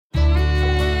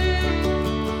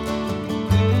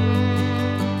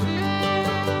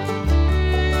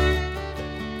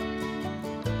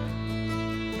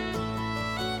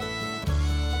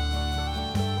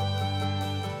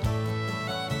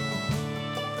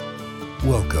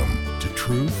Welcome to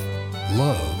Truth,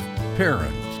 Love,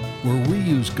 Parent, where we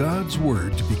use God's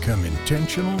Word to become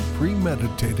intentional,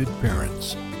 premeditated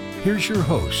parents. Here's your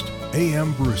host,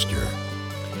 A.M. Brewster.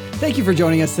 Thank you for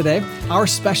joining us today. Our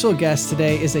special guest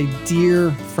today is a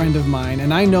dear friend of mine,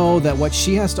 and I know that what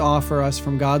she has to offer us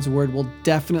from God's Word will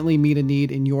definitely meet a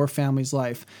need in your family's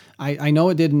life. I know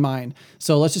it did in mine,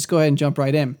 so let's just go ahead and jump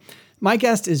right in. My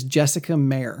guest is Jessica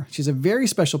Mayer. She's a very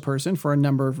special person for a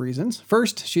number of reasons.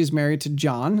 First, she's married to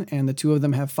John, and the two of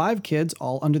them have 5 kids,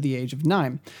 all under the age of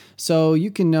 9. So you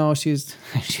can know she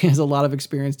has a lot of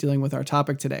experience dealing with our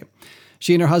topic today.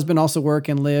 She and her husband also work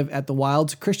and live at the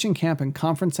Wilds Christian Camp and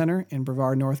Conference Center in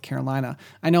Brevard, North Carolina.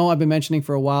 I know I've been mentioning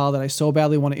for a while that I so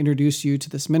badly want to introduce you to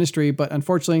this ministry, but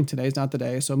unfortunately, today's not the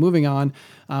day. So moving on,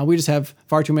 we just have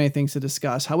far too many things to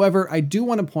discuss. However, I do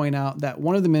want to point out that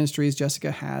one of the ministries Jessica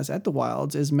has at the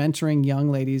Wilds is mentoring young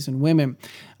ladies and women.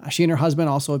 She and her husband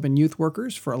also have been youth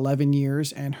workers for 11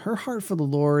 years, and her heart for the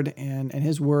Lord and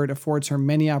His Word affords her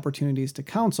many opportunities to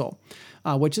counsel,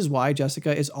 which is why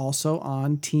Jessica is also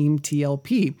on Team TLP.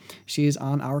 She is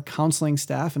on our counseling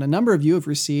staff, and a number of you have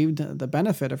received the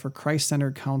benefit of her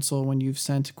Christ-centered counsel when you've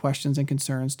sent questions and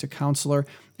concerns to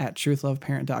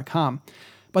counselor@truthloveparent.com.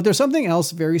 But there's something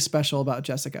else very special about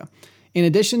Jessica. In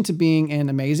addition to being an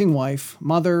amazing wife,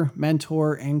 mother,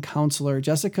 mentor, and counselor,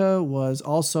 Jessica was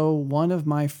also one of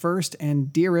my first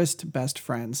and dearest best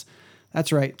friends.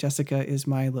 That's right, Jessica is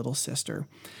my little sister.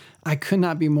 I could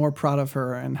not be more proud of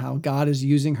her and how God is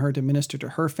using her to minister to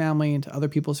her family and to other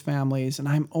people's families, and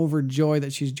I'm overjoyed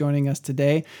that she's joining us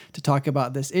today to talk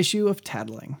about this issue of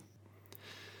tattling.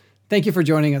 Thank you for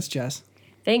joining us, Jess.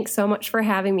 Thanks so much for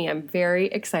having me. I'm very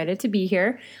excited to be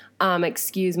here.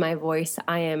 Excuse my voice.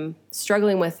 I am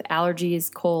struggling with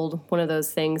allergies, cold, one of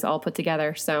those things all put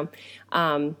together. So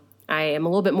I am a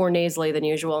little bit more nasally than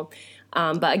usual.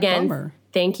 But again, Bummer.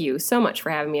 Thank you so much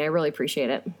for having me. I really appreciate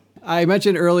it. I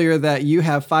mentioned earlier that you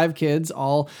have 5 kids,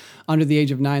 all under the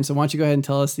age of 9. So why don't you go ahead and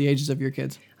tell us the ages of your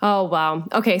kids? Oh, wow.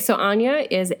 Okay, so Anya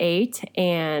is 8,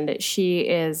 and she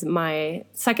is my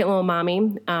second little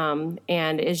mommy,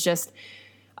 and is just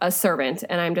a servant.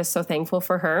 And I'm just so thankful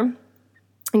for her.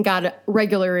 And God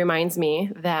regularly reminds me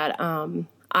that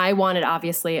I wanted,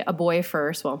 obviously, a boy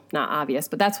first. Well, not obvious,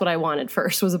 but that's what I wanted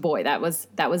first, was a boy. That was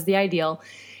the ideal.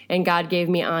 And God gave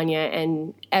me Anya,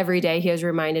 and every day He has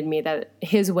reminded me that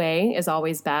His way is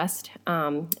always best,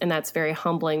 and that's very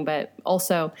humbling, but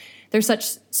also there's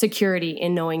such security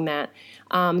in knowing that.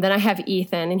 Then I have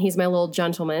Ethan, and he's my little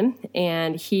gentleman,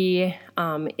 and he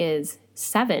is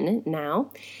 7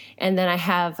 now. And then I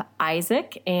have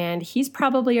Isaac, and he's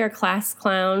probably our class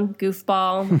clown,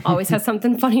 goofball, always has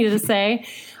something funny to say,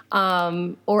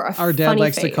 or a Our dad funny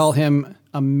likes face. to call him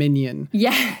a minion.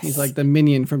 Yes. He's like the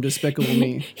minion from Despicable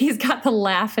Me. He's got the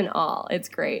laugh and all. It's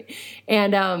great.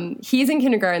 And he's in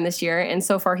kindergarten this year, and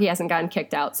so far he hasn't gotten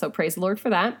kicked out, so praise the Lord for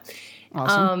that.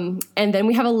 Awesome. And then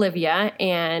we have Olivia,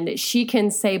 and she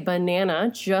can say banana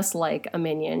just like a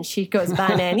minion. She goes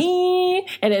banani,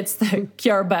 and it's the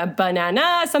cure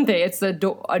banana something. It's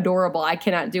adorable. I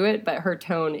cannot do it, but her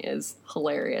tone is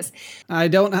hilarious. I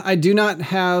do not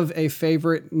have a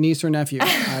favorite niece or nephew.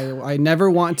 I never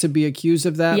want to be accused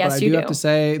of that, Yes, but I you do have to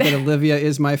say that Olivia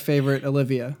is my favorite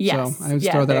Olivia. Yes. So I would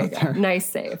throw that out there. Nice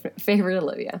save. Favorite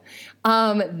Olivia.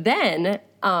 And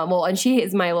she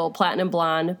is my little platinum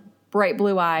blonde, bright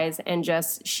blue eyes, and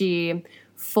just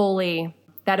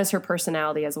that is her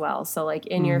personality as well. So like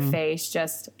in your face,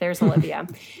 just there's Olivia.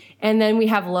 And then we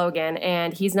have Logan,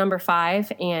 and he's number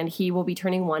 5, and he will be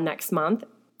turning 1 next month.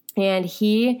 And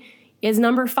he is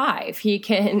number 5. He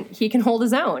can hold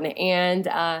his own, and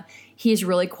he's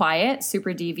really quiet,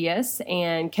 super devious,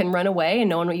 and can run away, and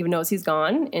no one even knows he's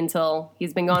gone until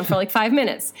he's been gone for like 5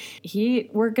 minutes.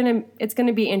 It's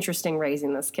gonna be interesting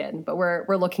raising this kid, but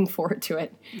we're looking forward to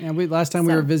it. And last time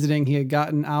we were visiting, he had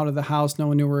gotten out of the house. No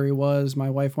one knew where he was. My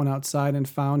wife went outside and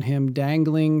found him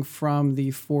dangling from the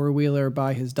 4-wheeler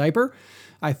by his diaper.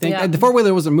 I think the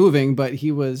 4-wheeler wasn't moving, but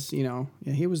he was,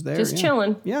 he was there. Just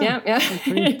chilling. Yeah.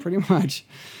 Pretty much.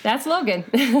 That's Logan.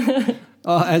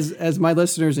 As my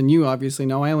listeners and you obviously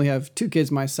know, I only have 2 kids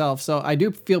myself. So I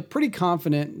do feel pretty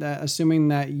confident that, assuming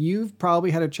that you've probably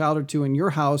had a child or 2 in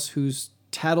your house who's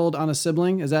tattled on a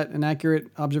sibling. Is that an accurate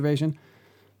observation?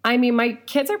 I mean, my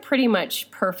kids are pretty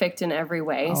much perfect in every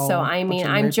way. Oh, So, I mean,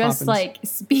 I'm just Poppins. like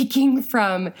speaking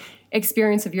from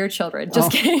experience of your children.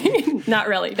 Just kidding. Not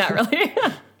really.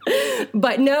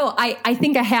 But no, I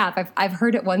think I have. I've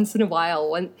heard it once in a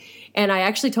while. And I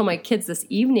actually told my kids this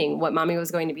evening what mommy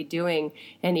was going to be doing.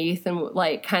 And Ethan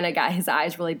like kind of got his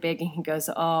eyes really big, and he goes,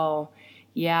 "Oh,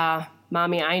 yeah,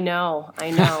 Mommy, I know.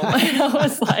 And I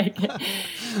was like,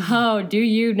 oh, do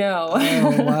you know?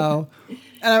 Oh, wow.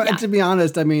 And to be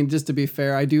honest, I mean, just to be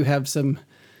fair, I do have some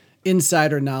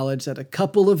insider knowledge that a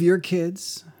couple of your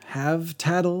kids have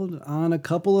tattled on a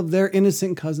couple of their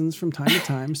innocent cousins from time to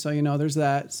time. So, there's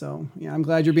that. So, yeah, I'm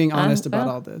glad you're being honest about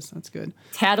all this. That's good.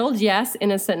 Tattled, yes.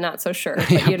 Innocent, not so sure.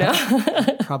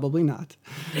 But, Probably not.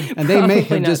 And they may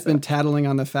have just been tattling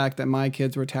on the fact that my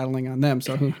kids were tattling on them.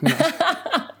 So, who knows?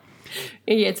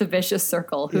 It's a vicious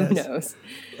circle. Who knows?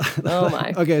 Oh,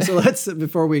 my. Okay, so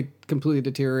before we completely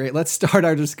deteriorate, let's start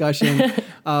our discussion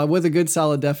with a good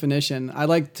solid definition. I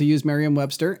like to use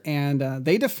Merriam-Webster, and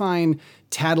they define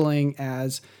tattling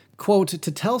as, quote,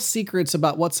 to tell secrets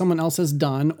about what someone else has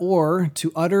done or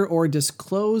to utter or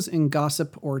disclose in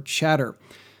gossip or chatter.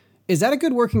 Is that a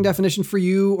good working definition for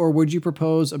you, or would you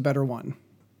propose a better one?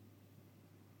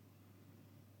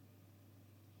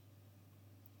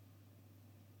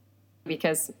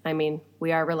 Because,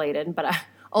 we are related, but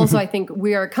I think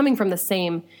we are coming from the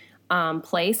same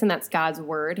place, and that's God's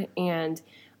word. And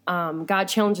God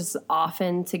challenges us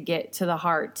often to get to the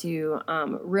heart, to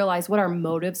realize what our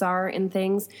motives are in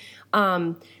things.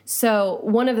 So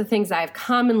one of the things I've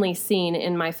commonly seen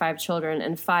in my 5 children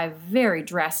and 5 very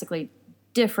drastically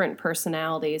different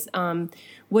personalities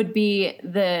would be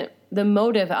the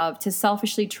motive of to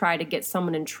selfishly try to get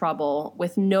someone in trouble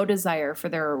with no desire for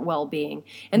their well-being.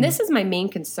 And this is my main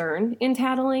concern in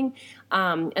tattling.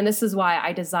 And this is why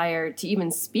I desire to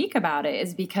even speak about it,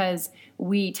 is because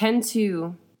we tend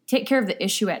to take care of the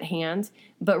issue at hand.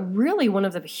 But really one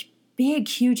of the big,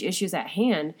 huge issues at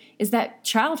hand is that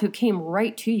child who came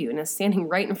right to you and is standing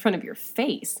right in front of your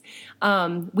face.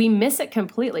 We miss it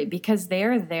completely because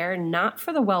they're there not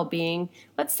for the well-being,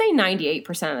 let's say 98%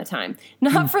 of the time,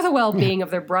 not for the well-being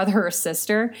of their brother or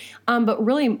sister, but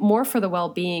really more for the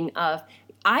well-being of,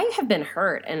 I have been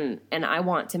hurt and I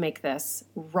want to make this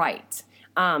right,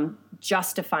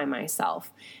 justify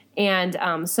myself.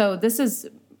 And so this is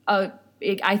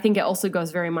I think it also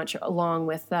goes very much along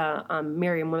with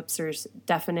Merriam-Webster's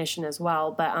definition as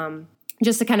well. But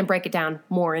just to kind of break it down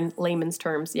more in layman's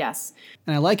terms, yes.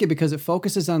 And I like it because it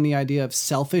focuses on the idea of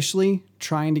selfishly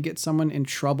trying to get someone in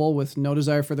trouble with no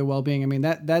desire for their well-being. I mean,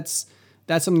 that's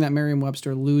something that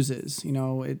Merriam-Webster loses.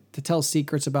 To tell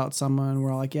secrets about someone,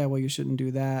 we're all like, yeah, well, you shouldn't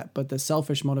do that. But the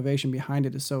selfish motivation behind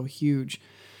it is so huge.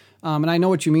 And I know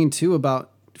what you mean, too, about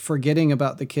forgetting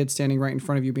about the kid standing right in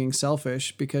front of you being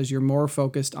selfish because you're more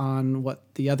focused on what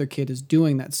the other kid is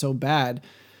doing that's so bad.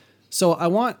 So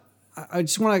I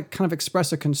just want to kind of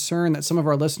express a concern that some of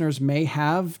our listeners may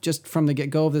have just from the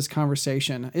get-go of this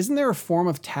conversation. Isn't there a form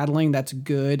of tattling that's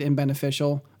good and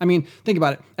beneficial? I mean, think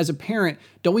about it. As a parent,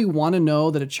 don't we want to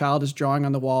know that a child is drawing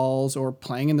on the walls or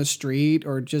playing in the street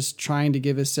or just trying to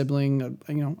give his sibling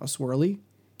a swirly?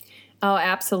 Oh,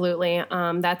 absolutely.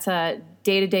 That's a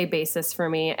day-to-day basis for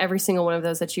me. Every single one of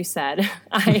those that you said,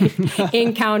 I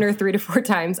encounter 3 to 4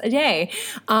 times a day.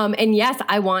 And yes,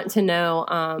 I want to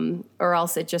know, or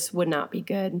else it just would not be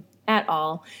good at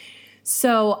all.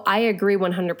 So I agree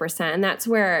 100%. And that's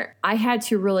where I had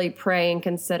to really pray and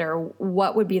consider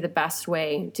what would be the best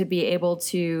way to be able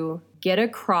to get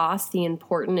across the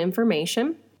important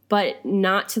information, but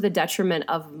not to the detriment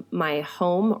of my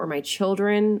home or my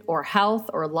children or health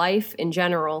or life in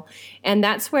general. And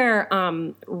that's where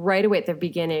right away at the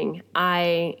beginning,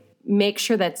 I make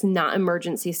sure that's not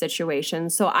emergency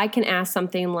situations. So I can ask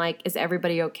something like, is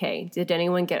everybody okay? Did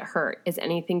anyone get hurt? Is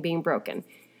anything being broken?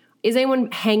 Is anyone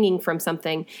hanging from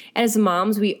something? As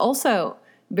moms, we also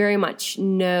very much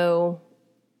know,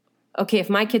 okay, if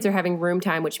my kids are having room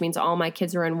time, which means all my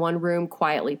kids are in one room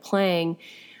quietly playing,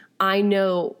 I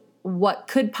know what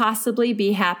could possibly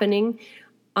be happening,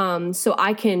 so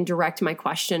I can direct my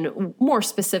question more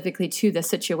specifically to the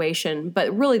situation.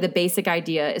 But really the basic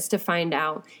idea is to find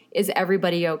out, is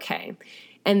everybody okay?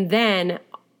 And then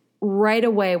right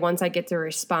away, once I get the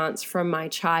response from my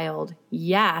child,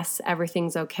 yes,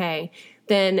 everything's okay,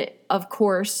 then of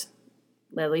course,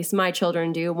 at least my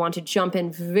children do, want to jump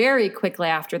in very quickly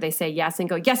after they say yes and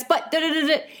go, yes, but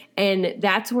da-da-da-da. And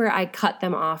that's where I cut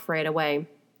them off right away.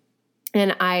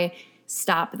 And I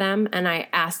stop them and I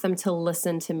ask them to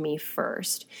listen to me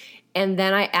first. And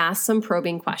then I ask some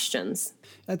probing questions.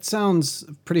 That sounds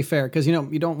pretty fair because, you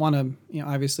don't want to,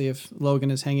 obviously if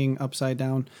Logan is hanging upside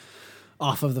down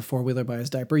off of the 4-wheeler by his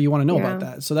diaper, you want to know about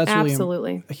that. So that's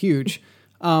really huge.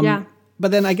 Yeah.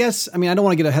 But then I guess, I don't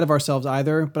want to get ahead of ourselves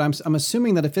either, but I'm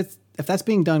assuming that if that's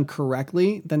being done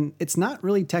correctly, then it's not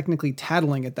really technically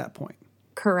tattling at that point.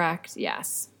 Correct.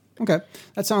 Yes. Okay.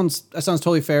 That sounds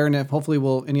totally fair. And if hopefully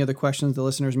any other questions the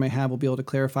listeners may have, we'll be able to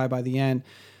clarify by the end.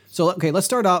 So, okay, let's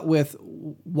start out with,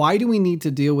 why do we need to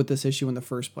deal with this issue in the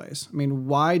first place? I mean,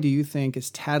 why do you think is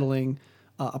tattling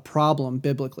a problem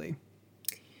biblically?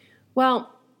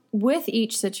 Well, with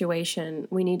each situation,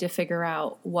 we need to figure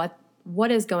out what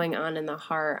is going on in the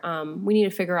heart. We need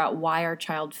to figure out why our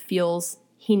child feels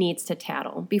he needs to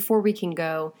tattle before we can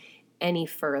go any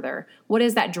further. What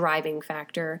is that driving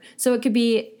factor? So it could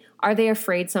be, are they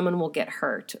afraid someone will get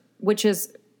hurt? Which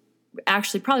is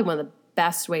actually probably one of the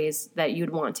best ways that you'd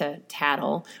want to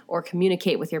tattle or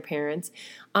communicate with your parents.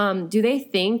 Do they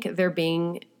think they're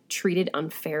being treated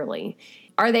unfairly?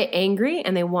 Are they angry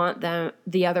and they want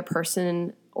the other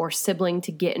person or sibling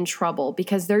to get in trouble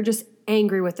because they're just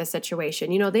angry with the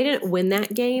situation? You know, they didn't win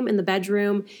that game in the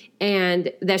bedroom,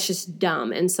 and that's just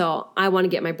dumb. And so I want to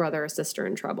get my brother or sister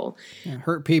in trouble. Yeah,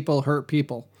 hurt people hurt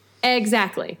people.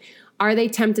 Exactly. Are they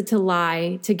tempted to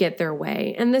lie to get their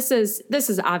way? And this is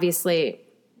obviously,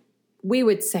 we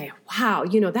would say, wow,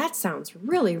 you know, that sounds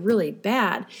really, really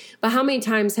bad. But how many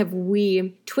times have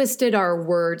we twisted our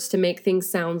words to make things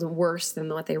sound worse than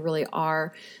what they really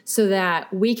are, so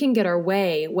that we can get our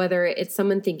way, whether it's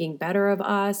someone thinking better of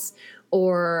us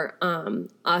or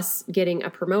us getting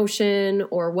a promotion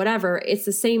or whatever? It's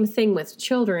the same thing with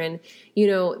children. You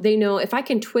know, they know if I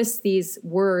can twist these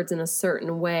words in a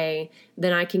certain way,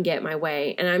 then I can get my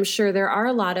way. And I'm sure there are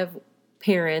a lot of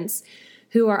parents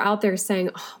who are out there saying,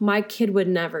 oh, my kid would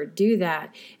never do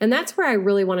that. And that's where I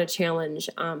really want to challenge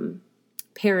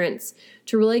parents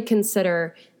to really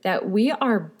consider that we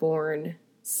are born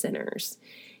sinners.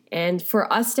 And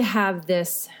for us to have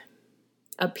this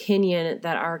opinion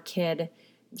that our kid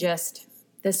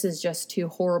this is just too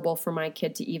horrible for my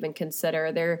kid to even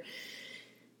consider.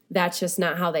 That's just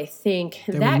not how they think.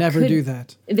 They would never do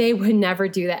that. They would never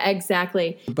do that.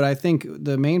 Exactly. But I think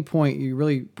the main point you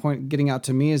really getting out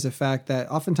to me is the fact that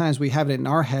oftentimes we have it in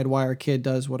our head why our kid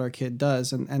does what our kid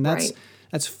does. And that's, right.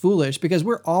 That's foolish, because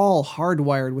we're all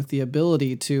hardwired with the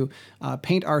ability to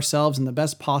paint ourselves in the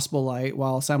best possible light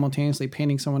while simultaneously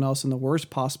painting someone else in the worst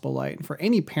possible light. And for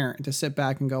any parent to sit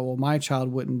back and go, well, my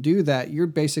child wouldn't do that, you're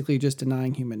basically just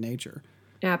denying human nature.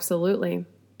 Absolutely.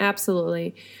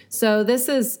 Absolutely. So this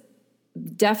is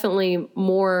definitely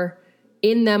more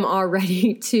in them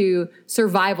already to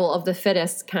survival of the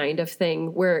fittest kind of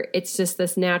thing, where it's just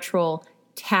this natural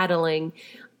tattling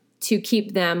to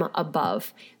keep them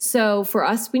above. So for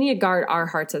us, we need to guard our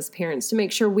hearts as parents to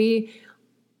make sure we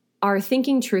are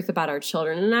thinking truth about our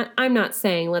children. And I'm not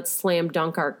saying let's slam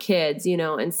dunk our kids,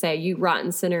 and say, you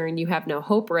rotten sinner and you have no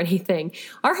hope or anything.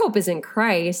 Our hope is in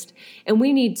Christ, and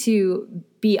we need to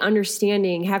be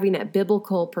understanding, having that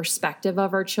biblical perspective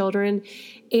of our children.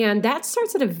 And that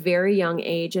starts at a very young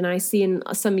age. And I see in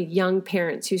some young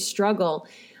parents who struggle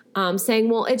saying,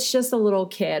 well, it's just a little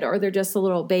kid or they're just a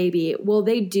little baby. Well,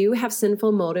 they do have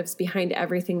sinful motives behind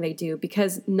everything they do,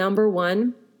 because number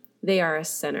one, they are a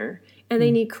sinner and they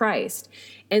need Christ.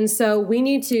 And so we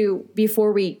need to,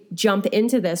 before we jump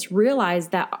into this, realize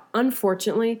that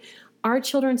unfortunately, our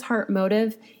children's heart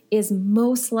motive is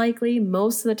most likely,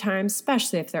 most of the time,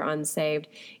 especially if they're unsaved,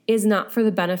 is not for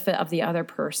the benefit of the other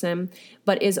person,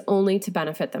 but is only to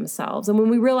benefit themselves. And when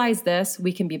we realize this,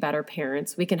 we can be better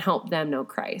parents. We can help them know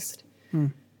Christ.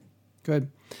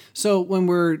 Good. So when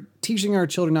we're teaching our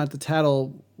children not to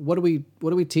tattle, what are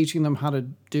we teaching them how to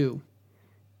do?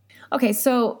 Okay,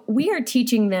 so we are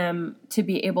teaching them to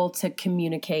be able to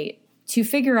communicate, to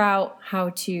figure out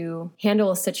how to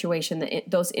handle a situation,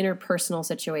 those interpersonal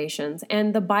situations.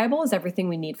 And the Bible is everything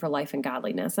we need for life and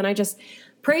godliness. And I just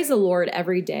praise the Lord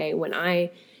every day when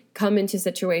I come into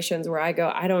situations where I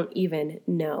go, I don't even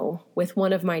know, with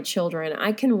one of my children.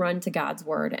 I can run to God's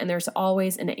word and there's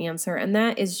always an answer. And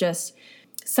that is just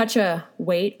such a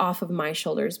weight off of my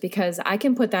shoulders, because I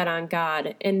can put that on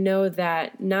God and know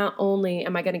that not only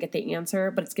am I going to get the answer,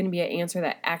 but it's going to be an answer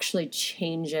that actually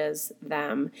changes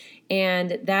them.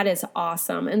 And that is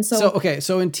awesome. And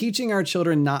so in teaching our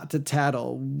children not to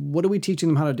tattle, what are we teaching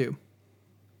them how to do?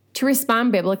 To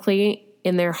respond biblically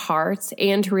in their hearts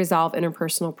and to resolve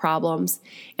interpersonal problems.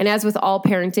 And as with all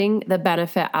parenting, the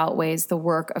benefit outweighs the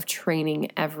work of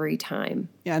training every time.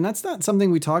 Yeah, and that's not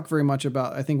something we talk very much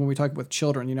about, I think, when we talk with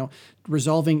children,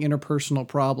 resolving interpersonal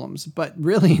problems. But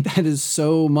really, that is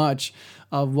so much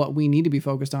of what we need to be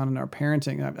focused on in our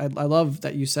parenting. I love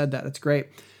that you said that. It's great.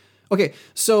 Okay,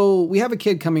 so we have a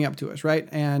kid coming up to us, right?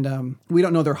 And we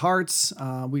don't know their hearts.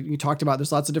 We talked about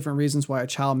there's lots of different reasons why a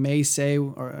child may say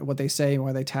or what they say,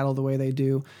 why they tattle the way they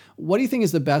do. What do you think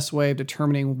is the best way of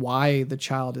determining why the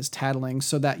child is tattling,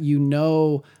 so that you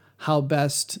know how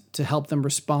best to help them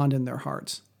respond in their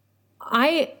hearts?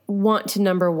 I want to,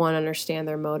 number one, understand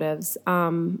their motives.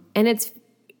 And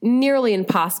nearly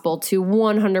impossible to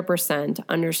 100%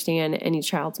 understand any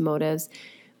child's motives,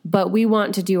 but we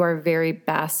want to do our very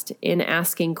best in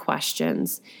asking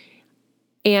questions.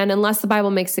 And unless the Bible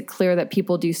makes it clear that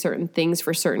people do certain things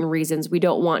for certain reasons, we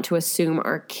don't want to assume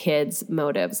our kids'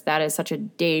 motives. That is such a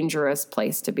dangerous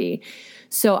place to be.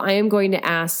 So I am going to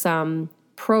ask some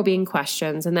probing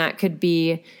questions, and that could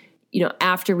be,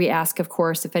 after we ask, of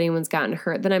course, if anyone's gotten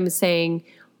hurt, then I'm saying,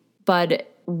 Bud,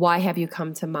 why have you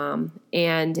come to Mom?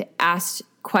 And ask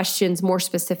questions, more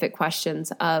specific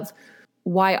questions of,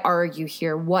 why are you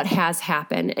here? What has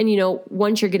happened? And,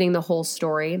 once you're getting the whole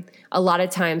story, a lot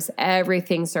of times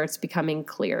everything starts becoming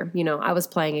clear. I was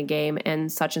playing a game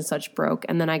and such broke,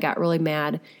 and then I got really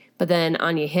mad, but then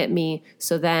Anya hit me.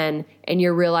 And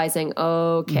you're realizing,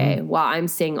 okay, well, I'm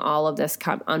seeing all of this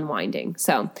come unwinding.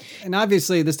 So, and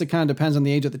obviously this kind of depends on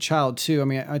the age of the child too. I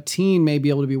mean, a teen may be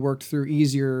able to be worked through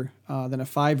easier than a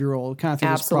 5-year-old kind of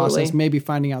through this process, maybe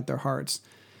finding out their hearts.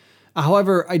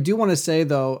 However, I do want to say,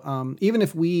 though, even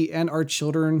if we and our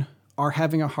children are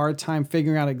having a hard time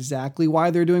figuring out exactly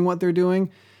why they're doing what they're doing,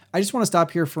 I just want to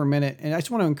stop here for a minute. And I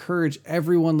just want to encourage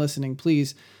everyone listening,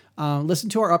 please listen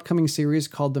to our upcoming series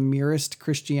called The Merest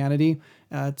Christianity.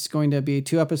 It's going to be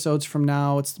 2 episodes from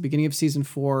now. It's the beginning of season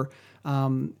 4.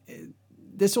 Another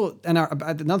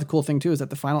cool thing too is that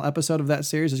the final episode of that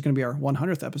series is going to be our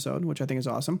 100th episode, which I think is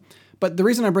awesome. But the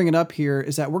reason I bring it up here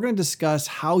is that we're going to discuss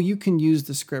how you can use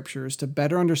the scriptures to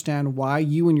better understand why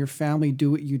you and your family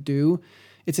do what you do.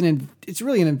 It's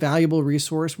really an invaluable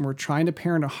resource when we're trying to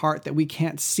parent a heart that we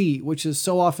can't see, which is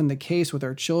so often the case with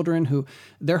our children who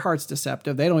their heart's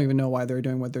deceptive. They don't even know why they're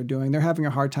doing what they're doing. They're having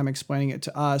a hard time explaining it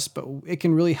to us, but it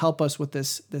can really help us with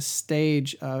this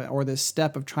stage or this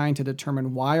step of trying to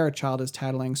determine why our child is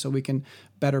tattling so we can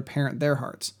better parent their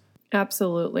hearts.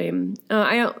 Absolutely.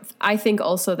 I think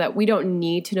also that we don't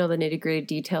need to know the nitty-gritty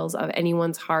details of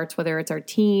anyone's hearts, whether it's our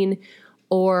teen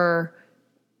or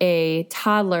a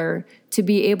toddler, to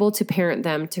be able to parent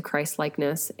them to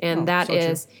Christ-likeness. And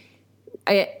that's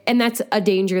a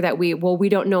danger that we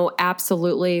don't know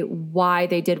absolutely why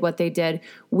they did what they did.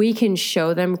 We can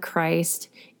show them Christ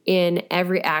in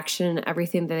every action,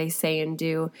 everything that they say and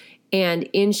do. And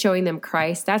in showing them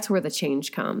Christ, that's where the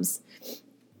change comes.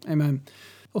 Amen.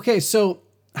 Okay, so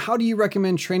how do you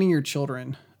recommend training your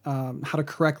children how to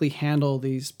correctly handle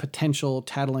these potential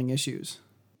tattling issues?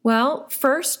 Well,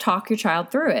 first, talk your child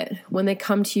through it. When they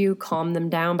come to you, calm them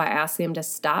down by asking them to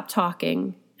stop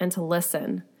talking and to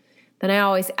listen. Then I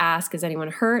always ask, is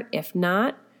anyone hurt? If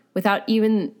not, without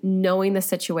even knowing the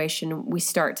situation, we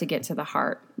start to get to the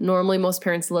heart. Normally, most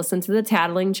parents listen to the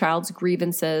tattling child's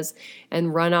grievances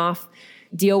and run off,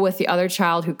 deal with the other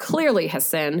child who clearly has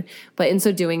sinned, but in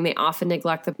so doing, they often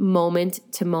neglect the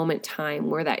moment-to-moment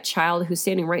time where that child who's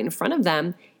standing right in front of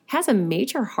them has a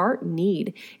major heart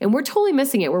need, and we're totally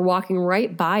missing it. We're walking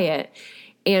right by it,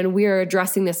 and we're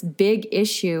addressing this big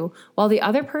issue while the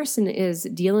other person is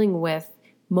dealing with,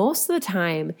 most of the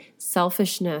time,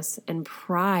 selfishness and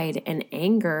pride and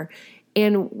anger,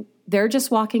 and they're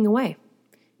just walking away.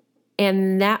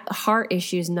 And that heart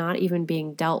issue is not even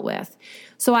being dealt with.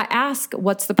 So I ask,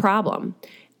 what's the problem?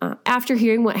 After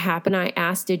hearing what happened, I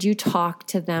asked, did you talk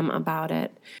to them about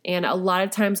it? And a lot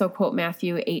of times I'll quote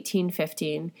Matthew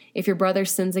 18:15. If your brother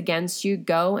sins against you,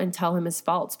 go and tell him his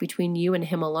faults between you and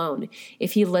him alone.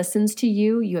 If he listens to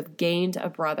you, you have gained a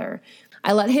brother.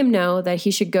 I let him know that he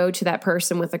should go to that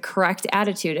person with a correct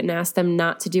attitude and ask them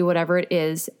not to do whatever it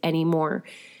is anymore.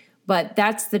 But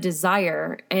that's the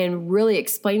desire, and really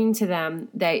explaining to them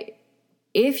that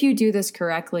if you do this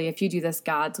correctly, if you do this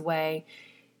God's way,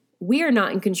 we are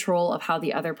not in control of how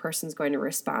the other person's going to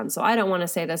respond. So I don't want to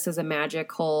say this is a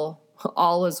magical,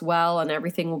 all is well and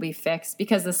everything will be fixed,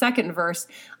 because the second verse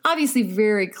obviously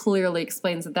very clearly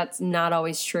explains that that's not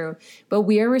always true. But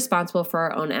we are responsible for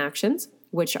our own actions,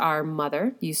 which our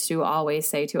mother used to always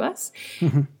say to us.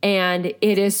 Mm-hmm. And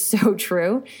it is so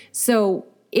true. So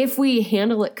if we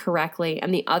handle it correctly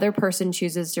and the other person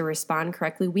chooses to respond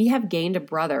correctly, we have gained a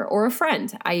brother or a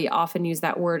friend. I often use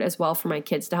that word as well for my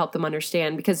kids to help them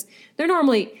understand, because they're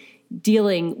normally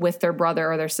dealing with their brother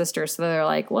or their sister. So they're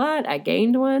like, what? I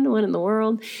gained one? What in the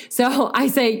world? So I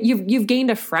say, you've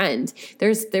gained a friend.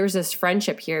 There's this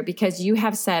friendship here, because you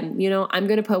have said, I'm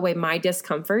going to put away my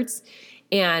discomforts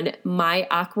and my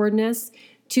awkwardness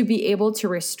to be able to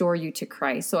restore you to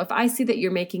Christ. So if I see that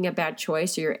you're making a bad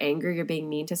choice, or you're angry, you're being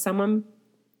mean to someone,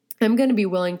 I'm going to be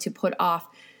willing to put off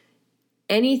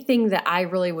anything that I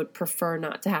really would prefer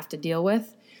not to have to deal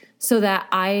with, so that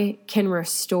I can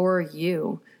restore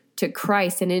you to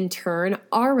Christ, and in turn,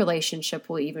 our relationship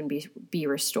will even be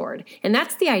restored. And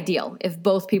that's the ideal if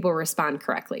both people respond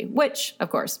correctly, which,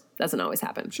 of course, doesn't always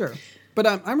happen. Sure. But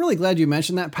I'm really glad you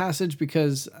mentioned that passage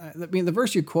because, the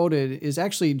verse you quoted is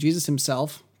actually Jesus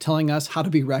himself telling us how to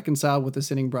be reconciled with a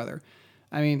sinning brother.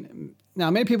 Now,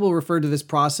 many people refer to this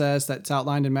process that's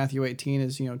outlined in Matthew 18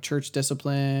 as, church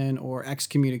discipline or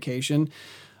excommunication.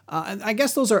 I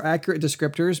guess those are accurate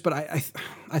descriptors, but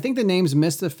I think the names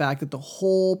miss the fact that the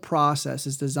whole process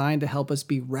is designed to help us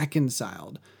be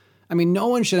reconciled. No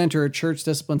one should enter a church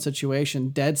discipline situation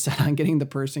dead set on getting the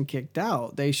person kicked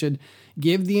out. They should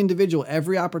give the individual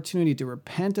every opportunity to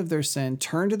repent of their sin,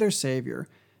 turn to their Savior,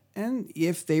 and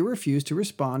if they refuse to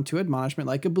respond to admonishment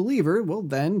like a believer, well,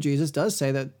 then Jesus does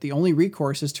say that the only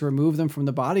recourse is to remove them from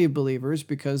the body of believers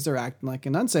because they're acting like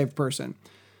an unsaved person.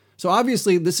 So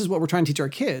obviously, this is what we're trying to teach our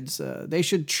kids. They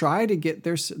should try to get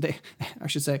they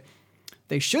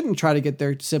shouldn't try to get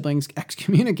their siblings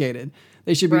excommunicated.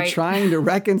 They should be trying to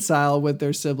reconcile with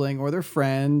their sibling or their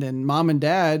friend, and mom and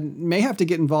dad may have to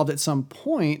get involved at some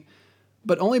point,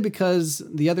 but only because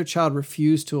the other child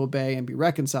refused to obey and be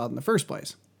reconciled in the first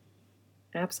place.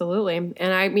 Absolutely.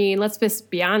 And let's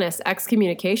just be honest,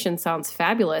 excommunication sounds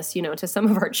fabulous, to some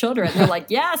of our children. They're like,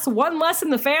 yes, one less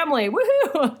in the family.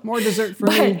 Woohoo! More dessert for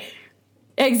me.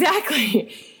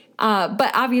 Exactly.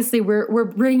 But obviously we're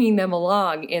bringing them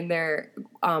along in their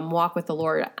walk with the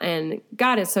Lord. And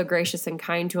God is so gracious and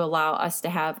kind to allow us to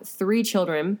have 3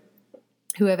 children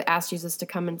who have asked Jesus to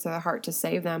come into their heart to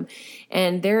save them.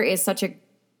 And there is such a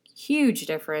huge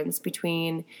difference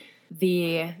between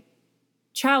the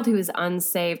child who is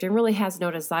unsaved and really has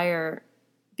no desire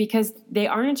because they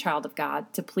aren't a child of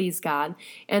God to please God,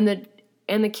 and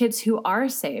the kids who are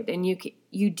saved, and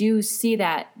you do see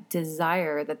that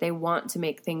desire that they want to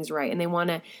make things right and they want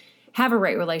to have a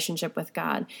right relationship with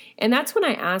God. And that's when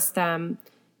I ask them,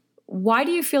 why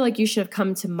do you feel like you should have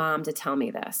come to mom to tell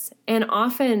me this? And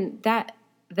often that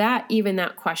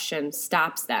question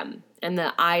stops them and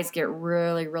the eyes get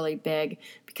really, really big,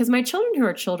 because my children who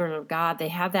are children of God, they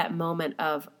have that moment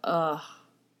of, ugh.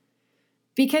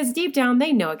 Because deep down,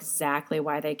 they know exactly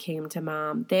why they came to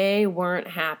mom. They weren't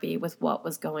happy with what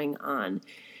was going on.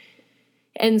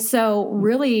 And so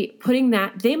really putting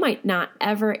that, they might not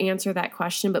ever answer that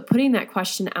question, but putting that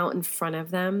question out in front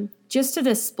of them just to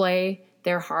display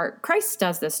their heart. Christ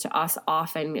does this to us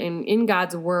often in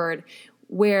God's word,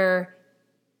 where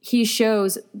he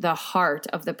shows the heart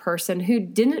of the person who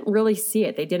didn't really see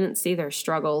it. They didn't see their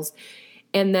struggles.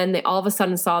 And then they all of a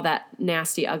sudden saw that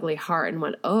nasty, ugly heart and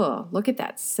went, oh, look at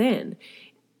that sin.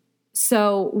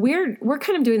 So we're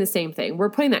kind of doing the same thing. We're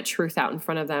putting that truth out in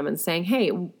front of them and saying, hey,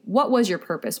 what was your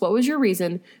purpose? What was your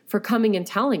reason for coming and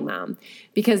telling mom?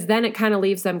 Because then it kind of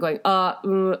leaves them going,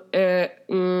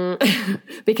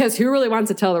 because who really wants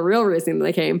to tell the real reason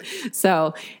they came?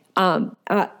 So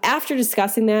after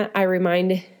discussing that, I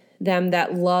remind them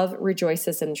that love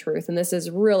rejoices in truth. And this is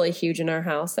really huge in our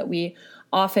house, that we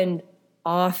often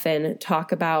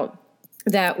talk about,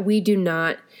 that we do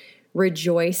not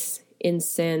rejoice in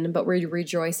sin, but we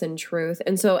rejoice in truth.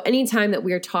 And so anytime that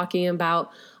we are talking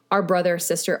about our brother or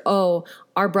sister,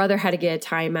 our brother had to get a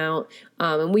timeout,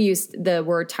 and we use the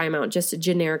word timeout just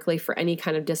generically for any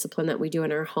kind of discipline that we do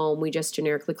in our home. We just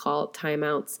generically call it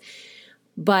timeouts.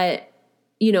 But,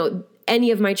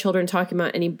 any of my children talking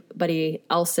about anybody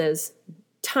else's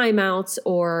timeouts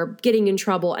or getting in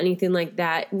trouble, anything like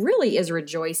that, really is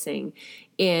rejoicing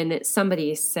in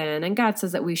somebody's sin. And God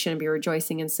says that we shouldn't be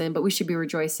rejoicing in sin, but we should be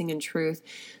rejoicing in truth.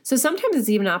 So sometimes it's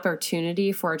even an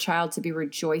opportunity for a child to be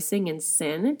rejoicing in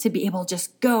sin, to be able to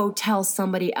just go tell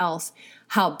somebody else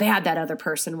how bad that other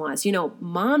person was.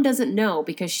 Mom doesn't know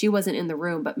because she wasn't in the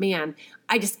room, but man,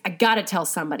 I got to tell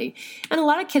somebody. And a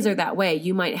lot of kids are that way.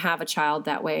 You might have a child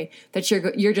that way, that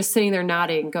you're just sitting there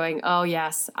nodding, going, oh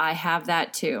yes, I have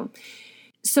that too.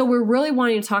 So we're really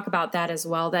wanting to talk about that as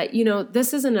well, that,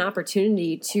 this is an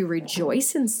opportunity to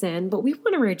rejoice in sin, but we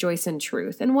want to rejoice in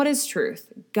truth. And what is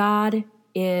truth? God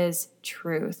is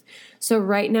truth. So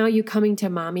right now, you coming to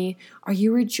mommy, are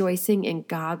you rejoicing in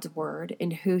God's word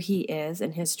and who he is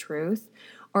and his truth?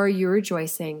 Or are you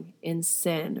rejoicing in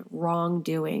sin,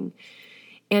 wrongdoing?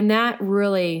 And that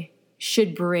really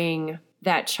should bring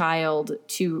that child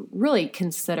to really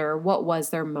consider what was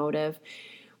their motive.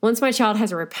 Once my child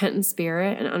has a repentant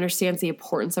spirit and understands the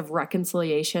importance of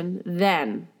reconciliation,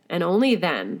 then, and only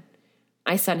then,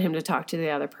 I send him to talk to the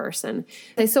other person.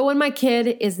 So when my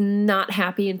kid is not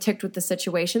happy and ticked with the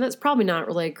situation, that's probably not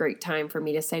really a great time for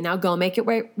me to say, now go make it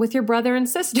right with your brother and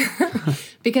sister,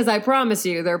 because I promise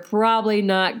you, they're probably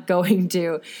not going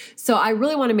to. So I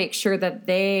really want to make sure that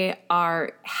they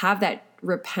have that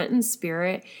repentant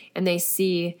spirit, and they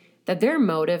see that their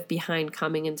motive behind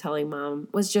coming and telling mom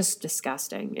was just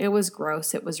disgusting. It was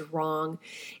gross. It was wrong.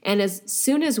 And as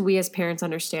soon as we as parents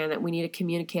understand that we need to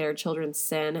communicate our children's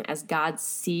sin as God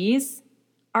sees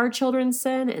our children's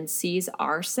sin and sees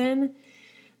our sin,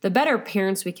 the better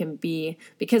parents we can be.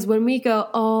 Because when we go,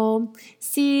 oh,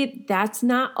 see, that's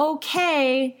not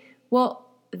okay. Well,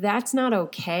 that's not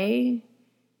okay.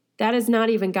 That is not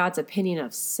even God's opinion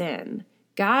of sin.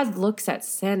 God looks at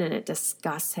sin and it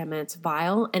disgusts him, and it's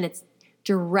vile, and it's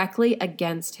directly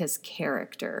against his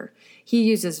character. He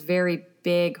uses very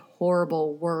big,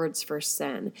 horrible words for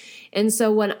sin. And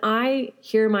so when I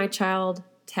hear my child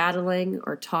tattling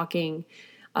or talking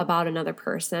about another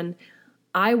person,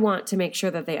 I want to make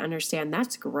sure that they understand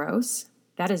that's gross,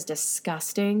 that is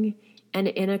disgusting, and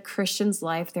in a Christian's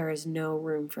life, there is no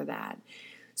room for that.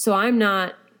 So I'm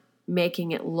not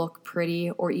making it look pretty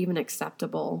or even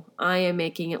acceptable. I am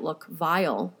making it look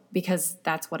vile because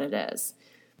that's what it is.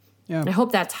 Yeah. I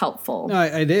hope that's helpful. No,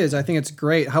 it is. I think it's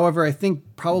great. However, I think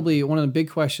probably one of the big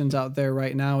questions out there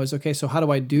right now is, okay, so how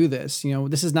do I do this?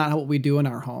 This is not what we do in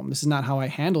our home. This is not how I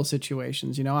handle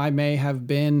situations. I may have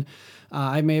been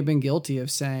guilty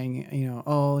of saying,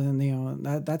 oh,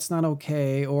 and that's not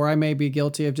okay. Or I may be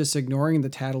guilty of just ignoring the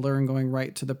tattler and going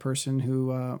right to the person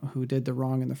who did the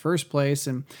wrong in the first place.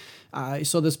 And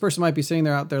so this person might be sitting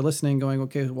there out there listening, going,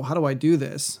 okay, well, how do I do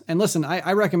this? And listen,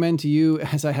 I recommend to you,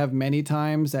 as I have many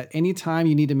times, that anytime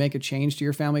you need to make a change to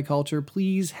your family culture,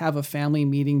 please have a family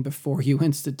meeting before you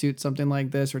institute something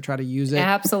like this or try to use it.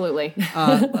 Absolutely.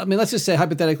 Let's just say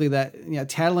hypothetically that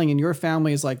tattling in your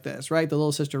family is like this, right? The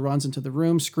little sister runs into the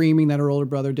room screaming that her older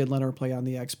brother did let her play on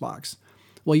the Xbox.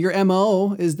 Well, your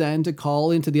MO is then to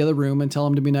call into the other room and tell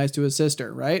him to be nice to his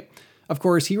sister, right? Of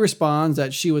course, he responds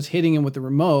that she was hitting him with the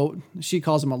remote. She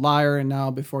calls him a liar, and now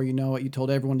before you know it, you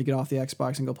told everyone to get off the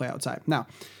Xbox and go play outside. Now,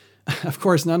 of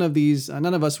course, none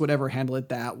of us would ever handle it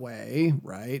that way,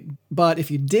 right? But if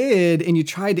you did, and you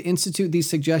tried to institute these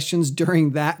suggestions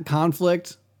during that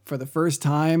conflict for the first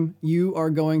time, you are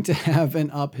going to have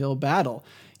an uphill battle.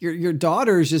 Your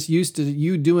daughter is just used to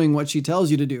you doing what she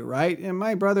tells you to do, right? And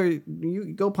my brother,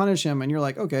 you go punish him, and you're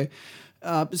like, okay.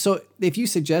 So if you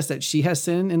suggest that she has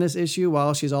sin in this issue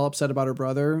while she's all upset about her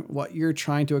brother, what you're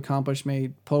trying to accomplish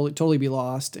may totally be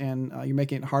lost, and you're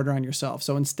making it harder on yourself.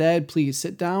 So instead, please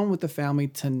sit down with the family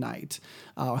tonight.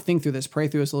 Think through this, pray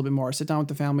through this a little bit more. Sit down with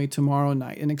the family tomorrow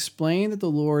night and explain that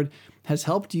the Lord has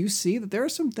helped you see that there are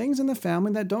some things in the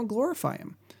family that don't glorify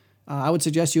him. I would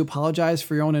suggest you apologize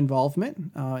for your own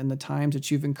involvement in the times that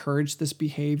you've encouraged this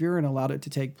behavior and allowed it to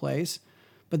take place.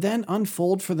 But then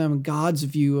unfold for them God's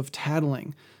view of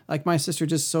tattling. Like my sister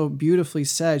just so beautifully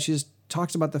said, she just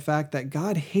talks about the fact that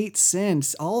God hates sin.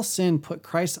 All sin put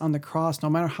Christ on the cross, no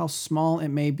matter how small it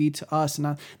may be to us.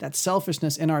 And that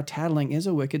selfishness in our tattling is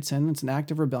a wicked sin. It's an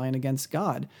act of rebellion against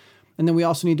God. And then we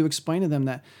also need to explain to them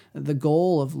that the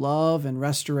goal of love and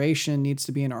restoration needs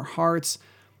to be in our hearts.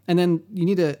 And then you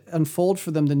need to unfold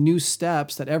for them the new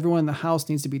steps that everyone in the house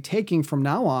needs to be taking from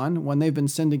now on when they've been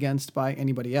sinned against by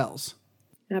anybody else.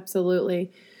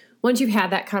 Absolutely. Once you've had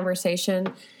that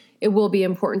conversation, it will be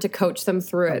important to coach them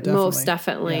through it. Definitely. Most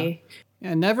definitely.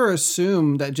 Yeah. And never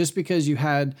assume that just because you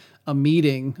had a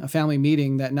family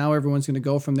meeting, that now everyone's going to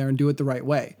go from there and do it the right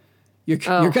way. You're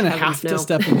going to have to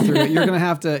step them through it. You're going to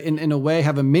have to, in a way,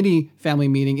 have a mini family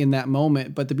meeting in that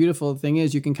moment. But the beautiful thing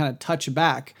is you can kind of touch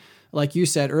back. Like you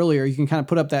said earlier, you can kind of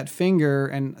put up that finger,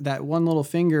 and that one little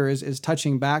finger is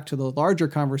touching back to the larger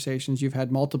conversations you've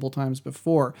had multiple times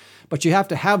before. But you have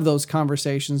to have those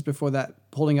conversations before that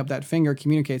holding up that finger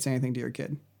communicates anything to your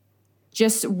kid.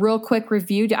 Just real quick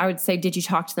review, I would say, did you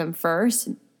talk to them first?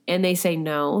 And they say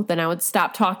no. Then I would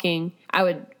stop talking. I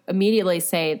would immediately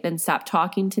say, then stop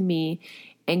talking to me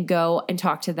and go and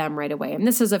talk to them right away. And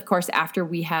this is, of course, after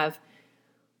we have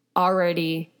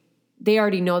they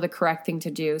already know the correct thing to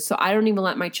do. So I don't even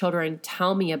let my children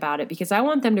tell me about it, because I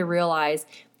want them to realize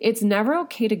it's never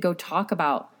okay to go talk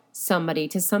about somebody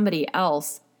to somebody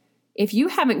else if you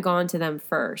haven't gone to them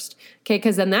first. Okay,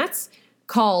 because then that's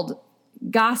called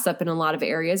gossip in a lot of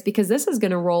areas, because this is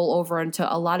going to roll over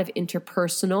into a lot of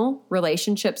interpersonal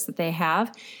relationships that they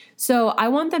have. So I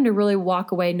want them to really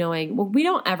walk away knowing, well, we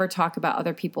don't ever talk about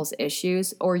other people's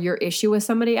issues or your issue with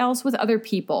somebody else with other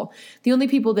people. The only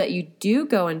people that you do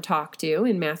go and talk to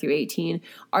in Matthew 18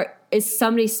 is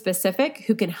somebody specific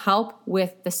who can help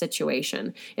with the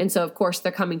situation. And so, of course,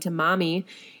 they're coming to mommy,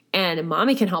 and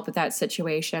mommy can help with that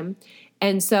situation.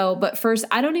 And so, but first,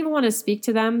 I don't even want to speak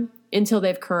to them until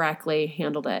they've correctly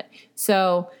handled it.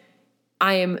 So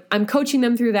I'm coaching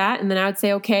them through that. And then I would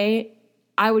say, okay,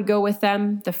 I would go with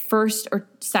them the first or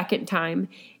second time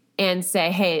and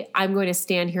say, hey, I'm going to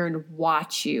stand here and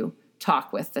watch you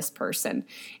talk with this person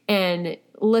and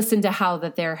listen to how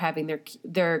that they're having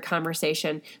their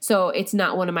conversation. So it's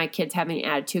not one of my kids having an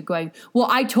attitude going, well,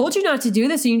 I told you not to do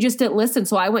this and you just didn't listen.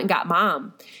 So I went and got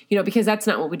mom, because that's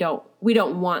not what we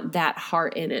don't want that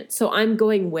heart in it. So I'm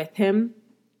going with him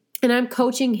and I'm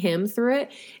coaching him through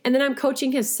it. And then I'm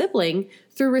coaching his sibling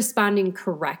through responding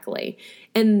correctly.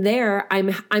 And there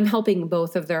I'm helping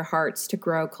both of their hearts to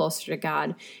grow closer to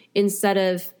God instead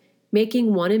of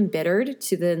making one embittered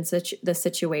to the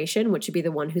situation, which would be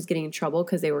the one who's getting in trouble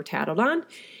because they were tattled on,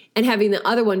 and having the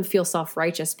other one feel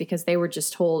self-righteous because they were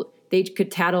just told they could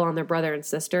tattle on their brother and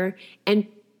sister, and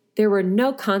there were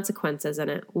no consequences in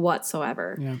it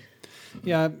whatsoever.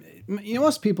 Yeah.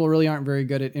 Most people really aren't very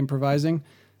good at improvising.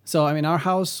 So, our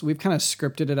house, we've kind of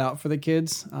scripted it out for the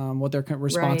kids, what their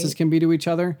responses can be to each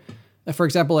other. For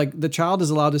example, like the child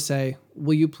is allowed to say,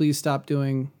 will you please stop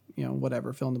doing,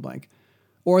 whatever, fill in the blank.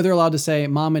 Or they're allowed to say,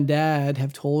 Mom and Dad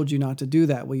have told you not to do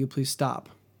that. Will you please stop?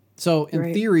 So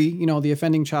in theory, the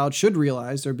offending child should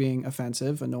realize they're being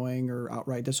offensive, annoying, or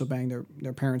outright disobeying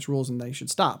their parents' rules and they should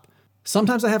stop.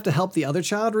 Sometimes I have to help the other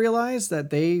child realize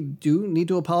that they do need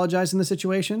to apologize in the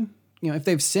situation. If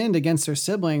they've sinned against their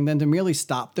sibling, then to merely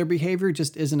stop their behavior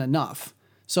just isn't enough.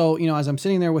 So, as I'm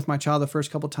sitting there with my child the first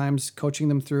couple times, coaching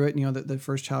them through it, the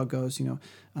first child goes,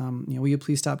 will you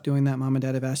please stop doing that? Mom and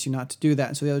Dad have asked you not to do that.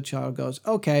 And so the other child goes,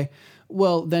 okay,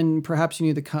 well, then perhaps you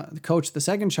need to coach the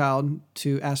second child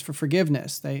to ask for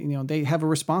forgiveness. They have a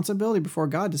responsibility before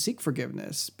God to seek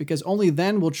forgiveness because only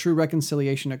then will true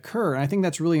reconciliation occur. And I think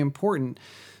that's really important.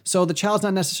 So the child's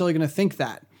not necessarily going to think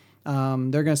that.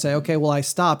 They're going to say, okay, well, I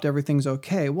stopped. Everything's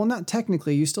okay. Well, not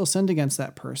technically. You still sinned against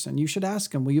that person. You should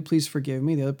ask them, will you please forgive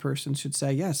me? The other person should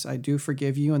say, yes, I do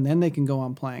forgive you. And then they can go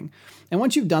on playing. And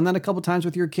once you've done that a couple times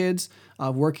with your kids,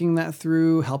 working that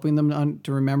through, helping them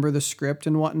to remember the script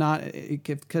and whatnot,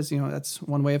 because, that's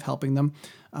one way of helping them.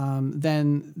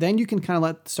 Then you can kind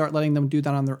of start letting them do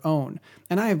that on their own.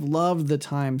 And I have loved the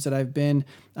times that I've been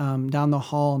down the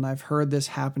hall and I've heard this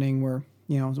happening where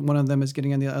one of them is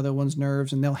getting on the other one's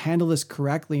nerves and they'll handle this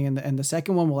correctly. And the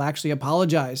second one will actually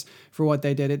apologize for what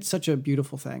they did. It's such a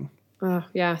beautiful thing. Oh,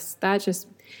 yes.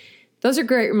 Those are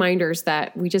great reminders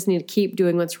that we just need to keep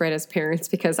doing what's right as parents,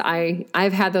 because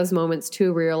I've had those moments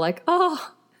too where you're like,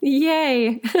 oh,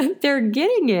 yay, they're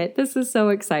getting it. This is so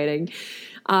exciting.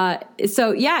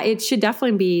 So yeah, it should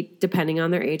definitely be depending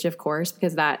on their age, of course,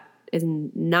 because that is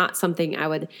not something I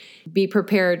would be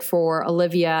prepared for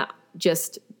Olivia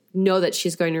just know that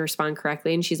she's going to respond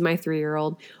correctly, and she's my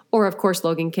 3-year-old. Or of course,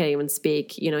 Logan can't even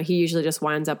speak. He usually just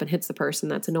winds up and hits the person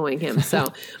that's annoying him.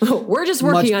 So we're just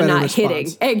working on not hitting.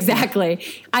 Exactly.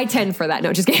 I tend for that.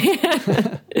 No, just kidding.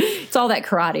 It's all that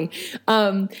karate.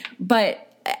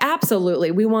 But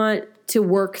absolutely, we want to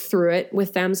work through it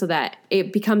with them so that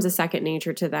it becomes a second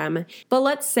nature to them. But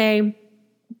let's say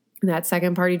that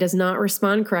second party does not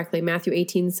respond correctly. Matthew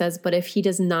 18 says, but if he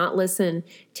does not listen,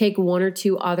 take 1 or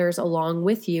 2 others along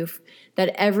with you, that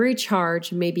every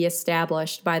charge may be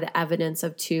established by the evidence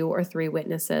of 2 or 3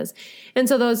 witnesses. And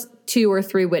so those 2 or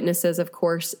 3 witnesses, of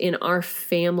course, in our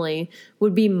family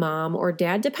would be mom or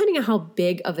dad, depending on how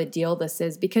big of a deal this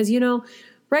is. Because,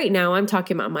 right now I'm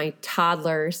talking about my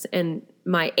toddlers and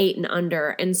my 8 and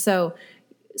under. And so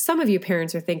some of you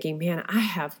parents are thinking, man, I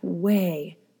have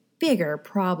way bigger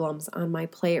problems on my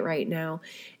plate right now.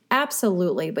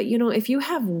 Absolutely. But if you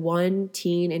have one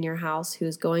teen in your house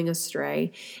who's going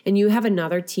astray and you have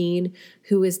another teen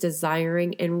who is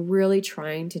desiring and really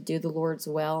trying to do the Lord's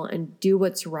will and do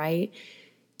what's right,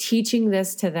 teaching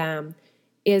this to them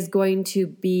is going to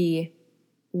be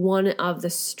one of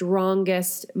the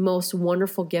strongest, most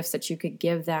wonderful gifts that you could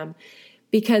give them.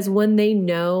 Because when they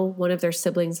know one of their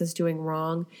siblings is doing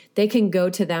wrong, they can go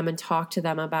to them and talk to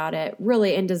them about it,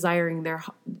 really, and desiring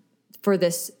for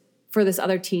this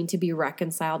other teen to be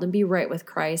reconciled and be right with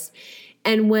Christ.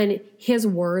 And when his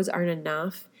words aren't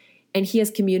enough, and he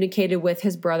has communicated with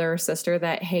his brother or sister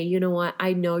that, hey, you know what?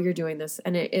 I know you're doing this,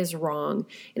 and it is wrong,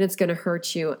 and it's going to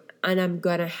hurt you, and I'm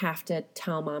going to have to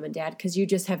tell mom and dad because you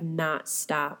just have not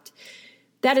stopped.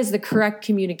 That is the correct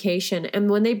communication. And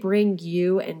when they bring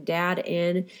you and dad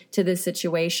in to this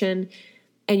situation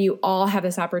and you all have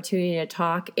this opportunity to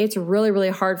talk, it's really, really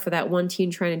hard for that one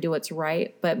teen trying to do what's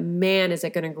right. But man, is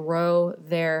it going to grow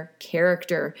their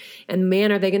character. And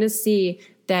man, are they going to see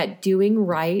that doing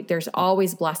right, there's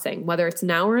always blessing. Whether it's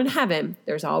now or in heaven,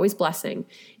 there's always blessing.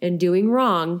 And doing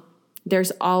wrong,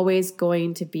 there's always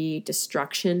going to be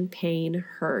destruction, pain,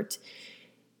 hurt.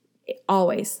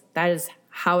 Always. That is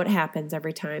how it happens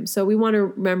every time. So we want to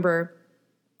remember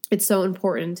it's so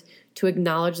important to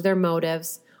acknowledge their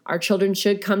motives, our children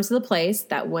should come to the place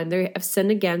that when they have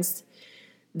sinned against,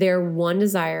 their one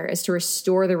desire is to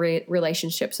restore the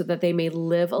relationship so that they may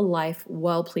live a life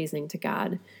well-pleasing to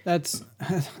God. That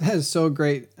is so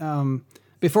great.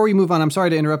 Before we move on, I'm sorry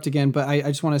to interrupt again, but I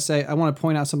just want to say, I want to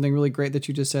point out something really great that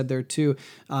you just said there too.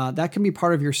 That can be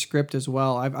part of your script as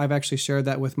well. I've actually shared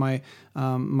that with my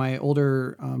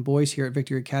older boys here at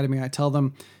Victory Academy. I tell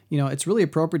them, it's really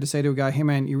appropriate to say to a guy, hey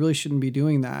man, you really shouldn't be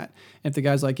doing that. And if the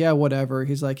guy's like, yeah, whatever,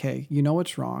 he's like, hey, you know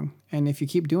what's wrong. And if you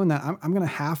keep doing that, I'm going to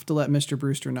have to let Mr.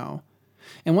 Brewster know.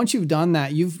 And once you've done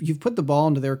that, you've put the ball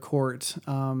into their court.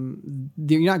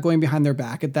 You're not going behind their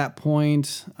back at that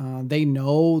point. They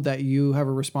know that you have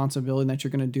a responsibility and that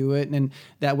you're going to do it. And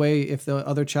that way, if the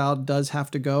other child does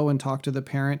have to go and talk to the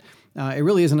parent, it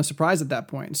really isn't a surprise at that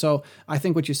point. So I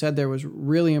think what you said there was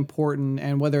really important.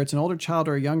 And whether it's an older child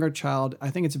or a younger child, I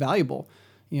think it's valuable,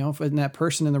 for that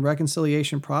person in the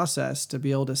reconciliation process to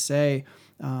be able to say,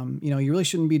 you really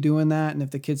shouldn't be doing that. And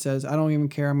if the kid says, I don't even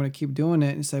care, I'm going to keep doing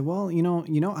it, and say, well,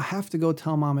 I have to go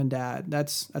tell mom and dad.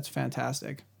 That's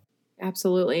fantastic.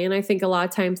 Absolutely. And I think a lot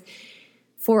of times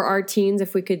for our teens,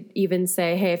 if we could even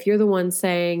say, hey, if you're the one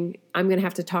saying, I'm going to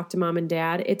have to talk to mom and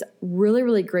dad, it's really,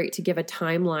 really great to give a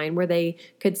timeline where they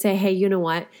could say, hey, you know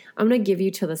what? I'm going to give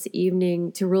you till this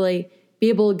evening to really be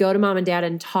able to go to mom and dad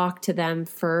and talk to them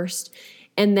first.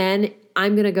 And then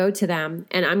I'm going to go to them,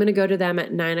 and I'm going to go to them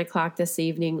at 9:00 this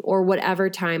evening or whatever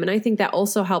time. And I think that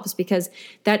also helps because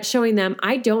that's showing them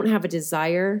I don't have a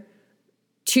desire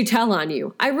to tell on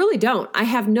you. I really don't. I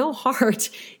have no heart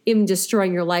in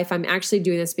destroying your life. I'm actually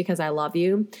doing this because I love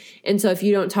you. And so if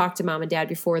you don't talk to mom and dad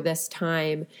before this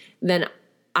time, then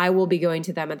I will be going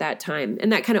to them at that time.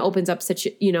 And that kind of opens up such,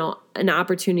 an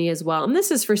opportunity as well. And this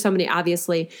is for somebody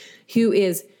obviously who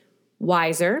is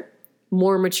wiser,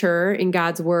 more mature in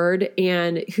God's word,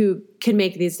 and who can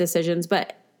make these decisions.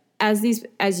 But as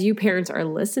you parents are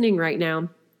listening right now,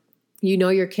 you know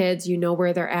your kids, you know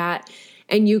where they're at,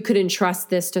 and you could entrust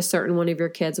this to certain one of your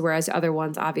kids, whereas other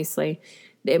ones, obviously,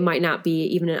 it might not be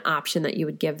even an option that you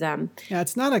would give them. Yeah,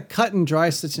 it's not a cut and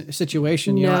dry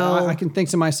situation. No. I can think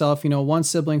to myself, one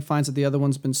sibling finds that the other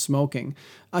one's been smoking.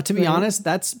 To be honest,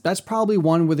 that's probably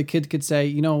one where the kid could say,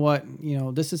 you know what,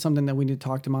 this is something that we need to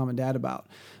talk to mom and dad about.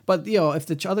 But, if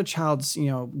the other child's,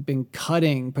 been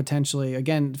cutting potentially,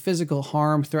 again, physical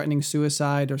harm, threatening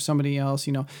suicide, or somebody else,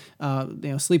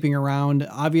 sleeping around,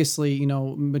 obviously,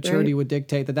 maturity would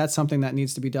dictate that that's something that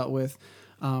needs to be dealt with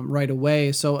right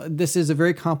away. So this is a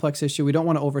very complex issue. We don't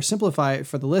want to oversimplify it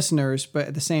for the listeners, but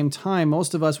at the same time,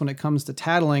 most of us, when it comes to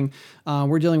tattling,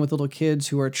 we're dealing with little kids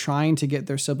who are trying to get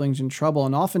their siblings in trouble.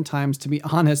 And oftentimes, to be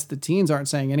honest, the teens aren't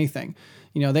saying anything.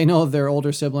 They know their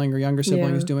older sibling or younger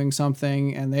sibling is doing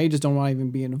something, and they just don't want to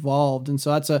even be involved. And so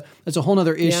that's a whole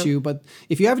other issue. Yep. But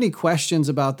if you have any questions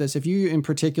about this, if you in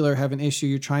particular have an issue,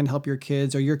 you're trying to help your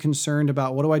kids, or you're concerned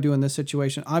about what do I do in this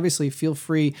situation, obviously feel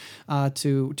free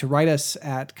to write us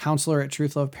at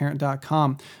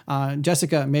counselor@truthloveparent.com.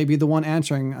 Jessica may be the one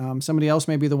answering. Somebody else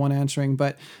may be the one answering.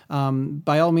 But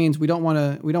by all means, we don't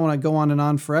want to go on and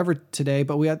on forever today.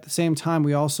 But at the same time,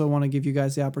 we also want to give you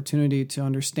guys the opportunity to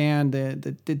understand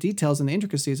the details and the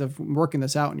intricacies of working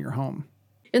this out in your home.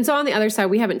 And so on the other side,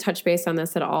 we haven't touched base on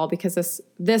this at all because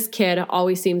this kid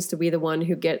always seems to be the one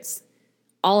who gets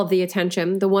all of the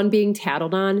attention, the one being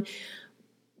tattled on.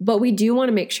 But we do want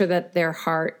to make sure that their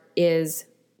heart is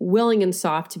willing and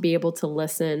soft to be able to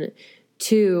listen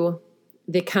to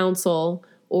the counsel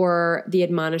or the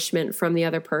admonishment from the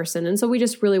other person. And so we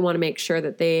just really want to make sure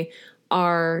that they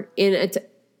are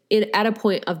at a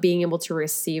point of being able to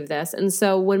receive this. And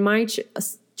so when my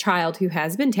child who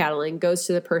has been tattling goes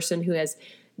to the person who has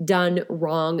done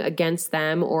wrong against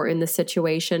them or in the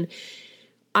situation,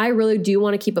 I really do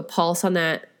want to keep a pulse on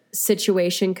that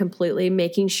situation completely,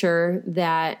 making sure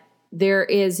that there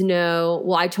is no,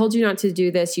 well, I told you not to do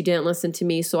this, you didn't listen to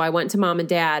me, so I went to mom and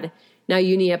dad, now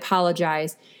you need to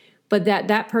apologize. But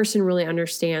that person really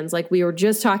understands, like we were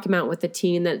just talking about with the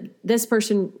teen, that this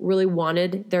person really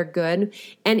wanted their good.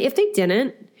 And if they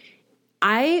didn't,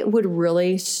 I would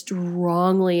really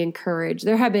strongly encourage.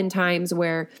 There have been times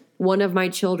where one of my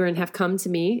children have come to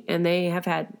me and they have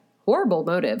had horrible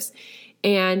motives.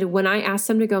 And when I ask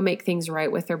them to go make things right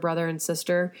with their brother and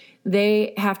sister,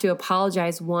 they have to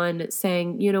apologize, one,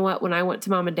 saying, you know what, when I went to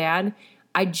mom and dad,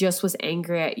 I just was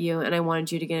angry at you and I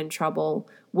wanted you to get in trouble.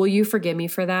 Will you forgive me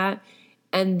for that?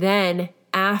 And then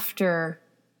after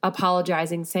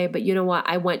apologizing, say, but you know what?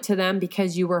 I went to them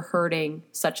because you were hurting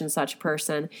such and such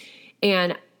person.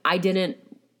 And I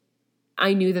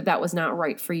knew that was not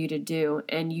right for you to do.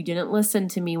 And you didn't listen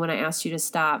to me when I asked you to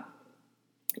stop.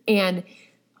 And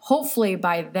hopefully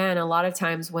by then, a lot of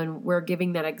times when we're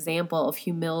giving that example of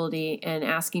humility and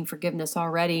asking forgiveness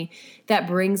already, that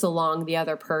brings along the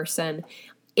other person.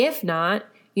 If not,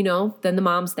 then the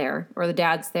mom's there or the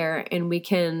dad's there, and we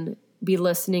can be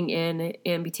listening in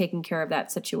and be taking care of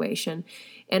that situation.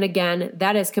 And again,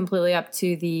 that is completely up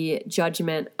to the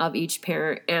judgment of each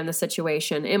parent and the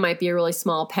situation. It might be a really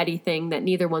small, petty thing that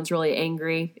neither one's really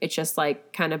angry. It's just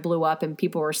like kind of blew up and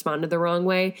people responded the wrong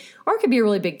way, or it could be a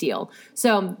really big deal.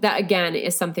 So that, again,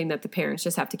 is something that the parents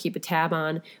just have to keep a tab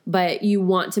on. But you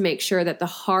want to make sure that the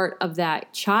heart of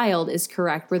that child is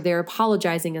correct, where they're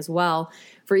apologizing as well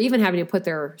for even having to put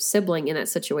their sibling in that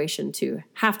situation to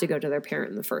have to go to their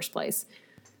parent in the first place.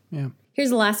 Yeah.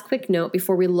 Here's the last quick note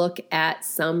before we look at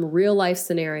some real life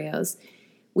scenarios.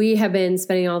 We have been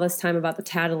spending all this time about the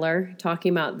tattler,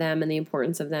 talking about them and the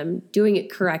importance of them doing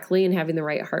it correctly and having the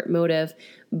right heart motive.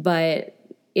 But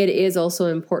it is also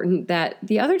important that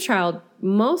the other child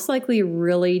most likely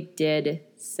really did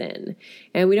sin.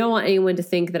 And we don't want anyone to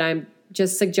think that I'm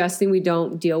just suggesting we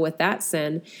don't deal with that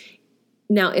sin.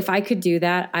 Now, if I could do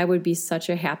that, I would be such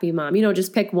a happy mom.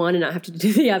 Just pick one and not have to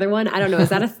do the other one. I don't know. Is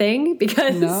that a thing?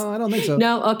 Because no, I don't think so.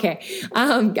 No? Okay.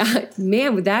 God,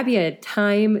 man, would that be a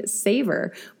time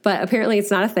saver? But apparently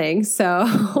it's not a thing.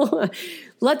 So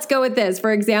let's go with this.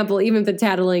 For example, even if the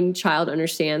tattling child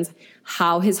understands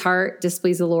how his heart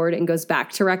displeases the Lord and goes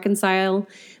back to reconcile,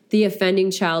 the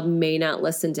offending child may not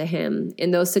listen to him.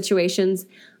 In those situations,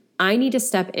 I need to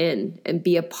step in and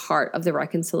be a part of the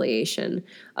reconciliation.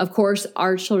 Of course,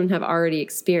 our children have already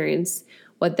experienced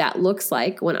what that looks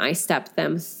like when I step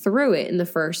them through it in the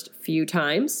first few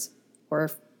times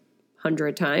or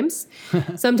 100 times.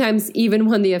 Sometimes even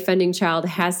when the offending child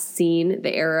has seen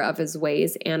the error of his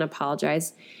ways and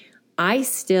apologized, I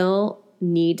still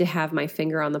need to have my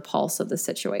finger on the pulse of the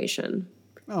situation.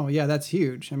 Oh, yeah, that's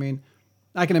huge. I mean,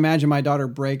 I can imagine my daughter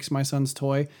breaks my son's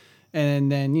toy.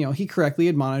 And then, he correctly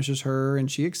admonishes her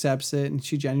and she accepts it and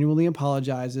she genuinely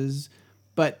apologizes.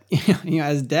 But,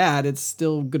 as dad, it's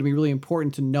still going to be really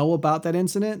important to know about that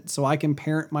incident so I can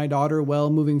parent my daughter well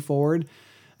moving forward.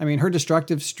 I mean, her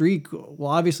destructive streak will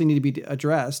obviously need to be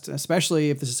addressed, especially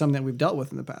if this is something that we've dealt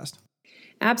with in the past.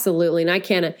 Absolutely. And I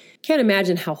can't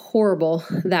imagine how horrible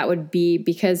that would be,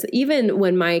 because even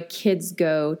when my kids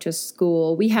go to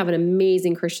school, we have an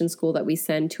amazing Christian school that we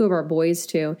send two of our boys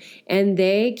to, and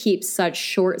they keep such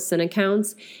short sin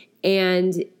accounts.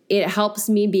 And it helps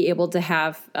me be able to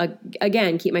have,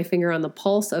 again, keep my finger on the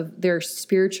pulse of their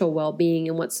spiritual well-being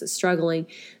and what's struggling.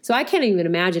 So I can't even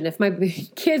imagine if my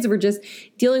kids were just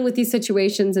dealing with these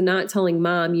situations and not telling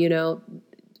mom,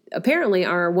 apparently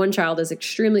our one child is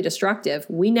extremely destructive.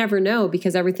 We never know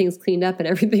because everything's cleaned up and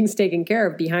everything's taken care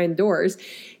of behind doors.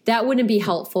 That wouldn't be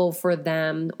helpful for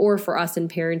them or for us in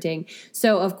parenting.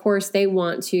 So of course they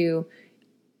want to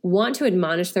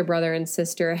admonish their brother and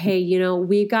sister, hey,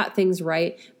 we've got things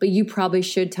right, but you probably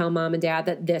should tell mom and dad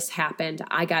that this happened.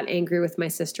 I got angry with my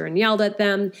sister and yelled at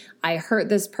them. I hurt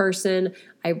this person.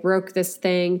 I broke this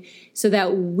thing, so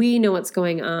that we know what's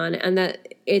going on and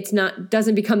that it's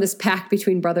doesn't become this pact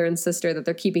between brother and sister that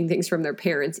they're keeping things from their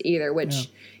parents either, which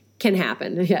can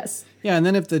happen. Yes. Yeah. And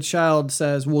then if the child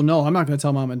says, well, no, I'm not going to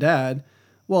tell mom and dad.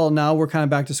 Well, now we're kind of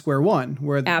back to square one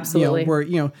where, absolutely,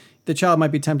 the child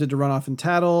might be tempted to run off and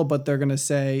tattle, but they're going to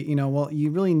say, well,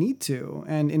 you really need to.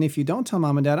 And if you don't tell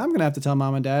mom and dad, I'm going to have to tell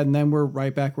mom and dad. And then we're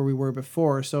right back where we were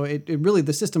before. So it really,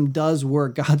 the system does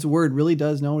work. God's word really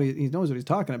does know, he knows what he's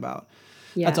talking about.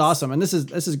 Yes. That's awesome. And this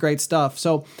is great stuff.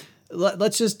 So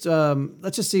let's just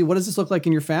see, what does this look like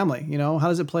in your family? How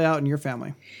does it play out in your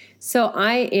family? So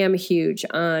I am huge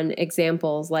on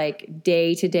examples, like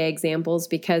day-to-day examples,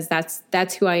 because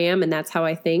that's who I am and that's how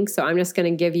I think. So I'm just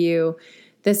going to give you,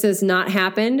 this has not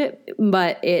happened,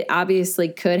 but it obviously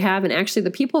could have. And actually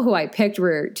the people who I picked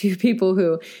were two people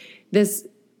who this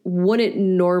wouldn't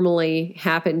normally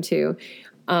happen to.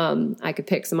 I could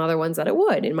pick some other ones that it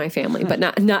would in my family, but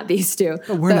not these two.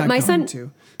 But we're not going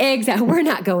to. Exactly. We're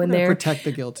not going there. Protect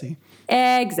the guilty.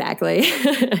 Exactly.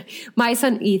 My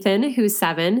son, Ethan, who's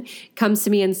 7, comes to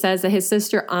me and says that his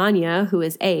sister, Anya, who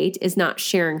is 8, is not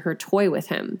sharing her toy with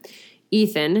him.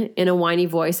 Ethan, in a whiny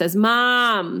voice, says,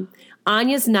 Mom,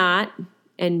 Anya's not.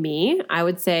 And me, I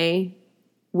would say,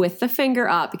 with the finger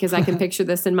up, because I can picture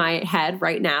this in my head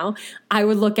right now, I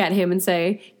would look at him and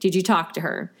say, did you talk to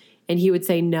her? And he would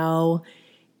say, no.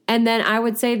 And then I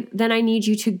would say, then I need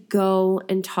you to go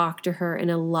and talk to her in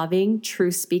a loving,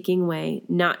 truth-speaking way,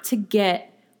 not to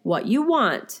get what you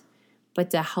want, but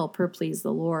to help her please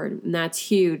the Lord. And that's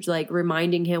huge, like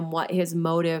reminding him what his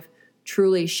motive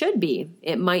truly should be.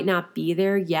 It might not be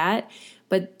there yet,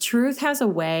 But truth has a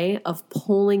way of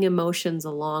pulling emotions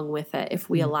along with it if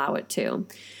we allow it to.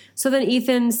 So then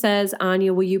Ethan says,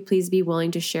 Anya, will you please be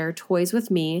willing to share toys with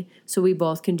me so we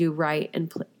both can do right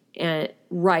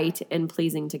and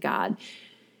pleasing to God?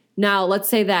 Now, let's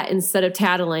say that instead of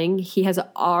tattling, he has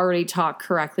already talked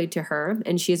correctly to her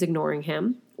and she's ignoring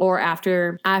him. Or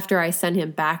after I send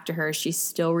him back to her, she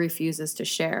still refuses to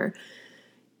share.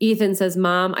 Ethan says,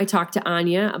 Mom, I talked to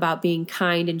Anya about being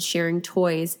kind and sharing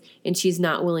toys, and she's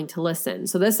not willing to listen.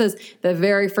 So this is the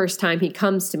very first time he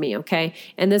comes to me, okay?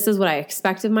 And this is what I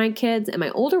expect of my kids. And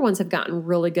my older ones have gotten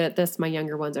really good at this. My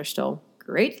younger ones are still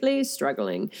greatly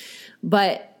struggling.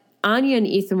 But Anya and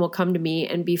Ethan will come to me,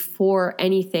 and before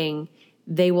anything,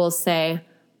 they will say,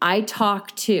 I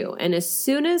talk too. And as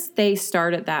soon as they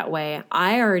start it that way,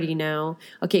 I already know,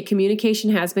 okay,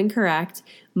 communication has been correct.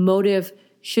 Motive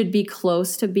should be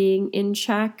close to being in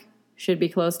check.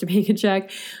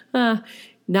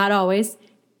 Not always.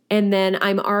 And then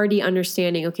I'm already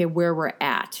understanding, okay, where we're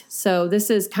at. So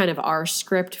this is kind of our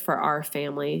script for our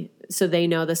family. So they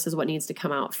know this is what needs to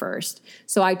come out first.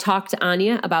 So I talked to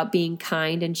Anya about being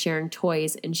kind and sharing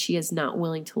toys, and she is not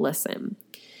willing to listen.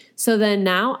 So then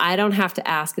now I don't have to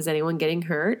ask, is anyone getting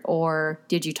hurt, or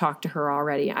did you talk to her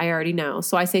already? I already know.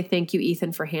 So I say, thank you,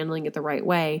 Ethan, for handling it the right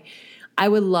way. I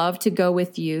would love to go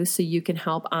with you so you can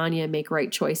help Anya make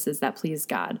right choices that please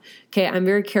God. Okay, I'm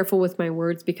very careful with my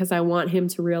words because I want him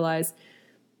to realize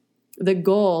the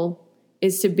goal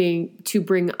is to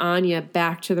bring Anya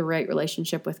back to the right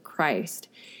relationship with Christ.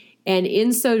 And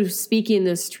in so speaking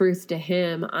this truth to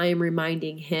him, I am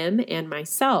reminding him and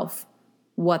myself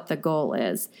what the goal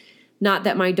is. Not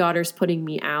that my daughter's putting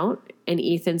me out and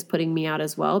Ethan's putting me out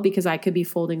as well, because I could be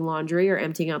folding laundry or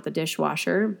emptying out the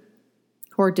dishwasher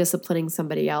or disciplining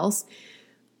somebody else.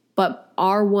 But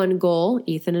our one goal,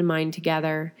 Ethan and mine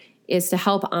together, is to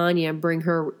help Anya bring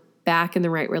her back in the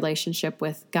right relationship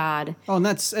with God. Oh, and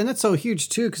that's so huge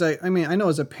too, because I mean, I know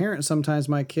as a parent, sometimes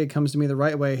my kid comes to me the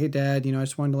right way. Hey, Dad, I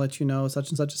just wanted to let you know such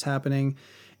and such is happening.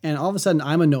 And all of a sudden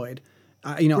I'm annoyed.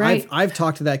 Right. I've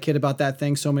talked to that kid about that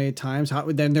thing so many times.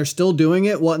 Then they're still doing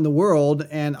it. What in the world?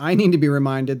 And I need to be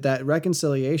reminded that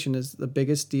reconciliation is the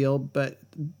biggest deal. But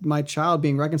my child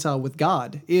being reconciled with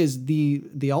God is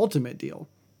the ultimate deal.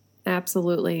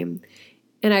 Absolutely.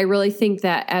 And I really think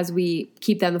that as we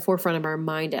keep that in the forefront of our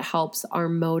mind, it helps our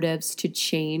motives to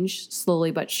change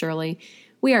slowly but surely.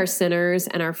 We are sinners,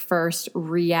 and our first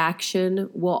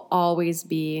reaction will always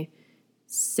be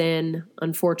sin,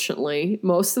 unfortunately,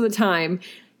 most of the time.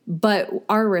 But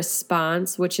our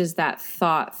response, which is that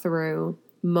thought through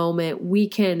moment, we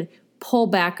can pull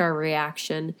back our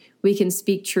reaction. We can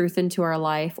speak truth into our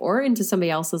life or into somebody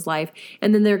else's life.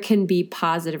 And then there can be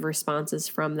positive responses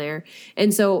from there.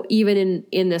 And so even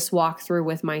in this walk through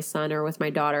with my son or with my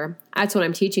daughter, that's what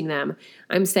I'm teaching them.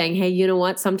 I'm saying, hey, you know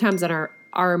what? Sometimes that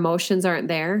our emotions aren't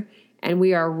there and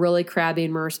we are really crabby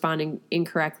and we're responding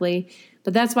incorrectly.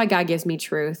 But that's why God gives me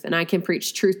truth, and I can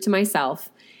preach truth to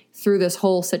myself through this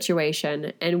whole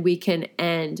situation, and we can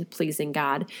end pleasing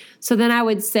God. So then I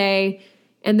would say,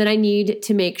 and then I need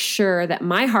to make sure that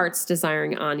my heart's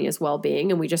desiring Anya's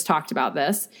well-being, and we just talked about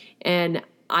this, and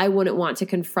I wouldn't want to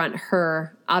confront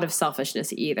her out of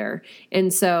selfishness either.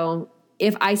 And so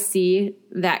if I see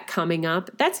that coming up,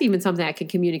 that's even something I can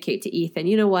communicate to Ethan.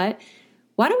 You know what?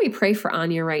 Why don't we pray for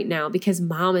Anya right now? Because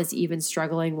Mom is even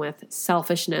struggling with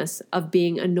selfishness of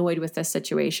being annoyed with this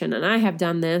situation. And I have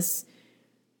done this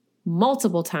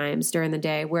multiple times during the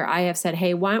day where I have said,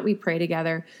 hey, why don't we pray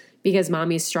together? Because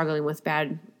Mommy's struggling with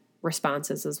bad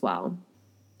responses as well.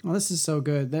 Well, this is so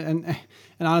good. And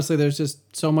honestly, there's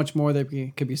just so much more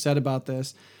that could be said about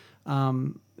this.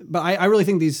 But I really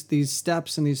think these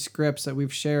steps and these scripts that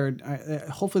we've shared,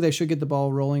 hopefully they should get the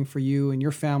ball rolling for you and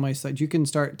your family so that you can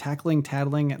start tackling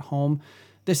tattling at home.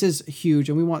 This is huge,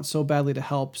 and we want so badly to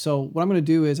help. So what I'm going to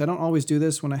do is, I don't always do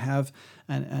this when I have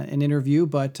an interview,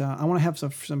 but I want to have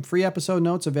some free episode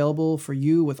notes available for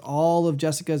you with all of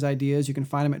Jessica's ideas. You can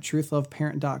find them at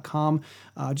truthloveparent.com.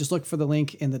 Just look for the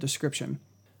link in the description.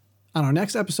 On our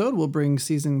next episode, we'll bring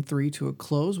season 3 to a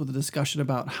close with a discussion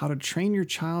about how to train your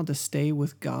child to stay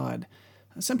with God.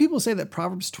 Some people say that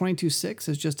Proverbs 22:6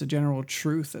 is just a general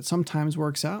truth that sometimes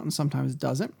works out and sometimes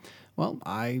doesn't. Well,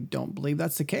 I don't believe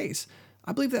that's the case.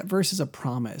 I believe that verse is a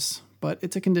promise, but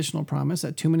it's a conditional promise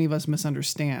that too many of us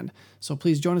misunderstand. So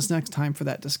please join us next time for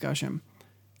that discussion.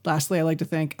 Lastly, I'd like to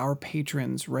thank our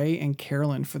patrons, Ray and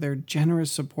Carolyn, for their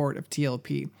generous support of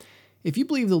TLP. If you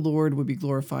believe the Lord would be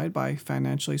glorified by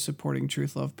financially supporting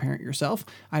Truth Love Parent yourself,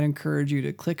 I'd encourage you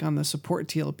to click on the Support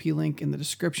TLP link in the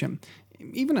description.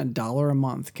 Even $1 a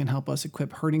month can help us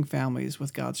equip hurting families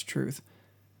with God's truth.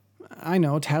 I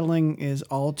know tattling is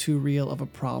all too real of a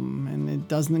problem and it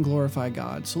doesn't glorify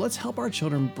God. So let's help our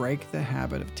children break the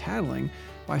habit of tattling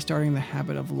by starting the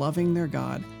habit of loving their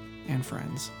God and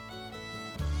friends.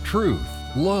 Truth,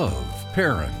 Love,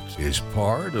 Parent is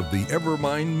part of the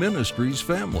Evermind Ministries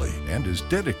family and is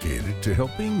dedicated to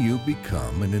helping you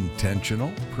become an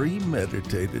intentional,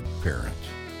 premeditated parent.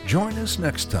 Join us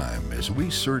next time as we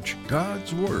search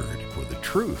God's Word for the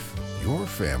truth your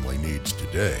family needs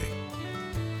today.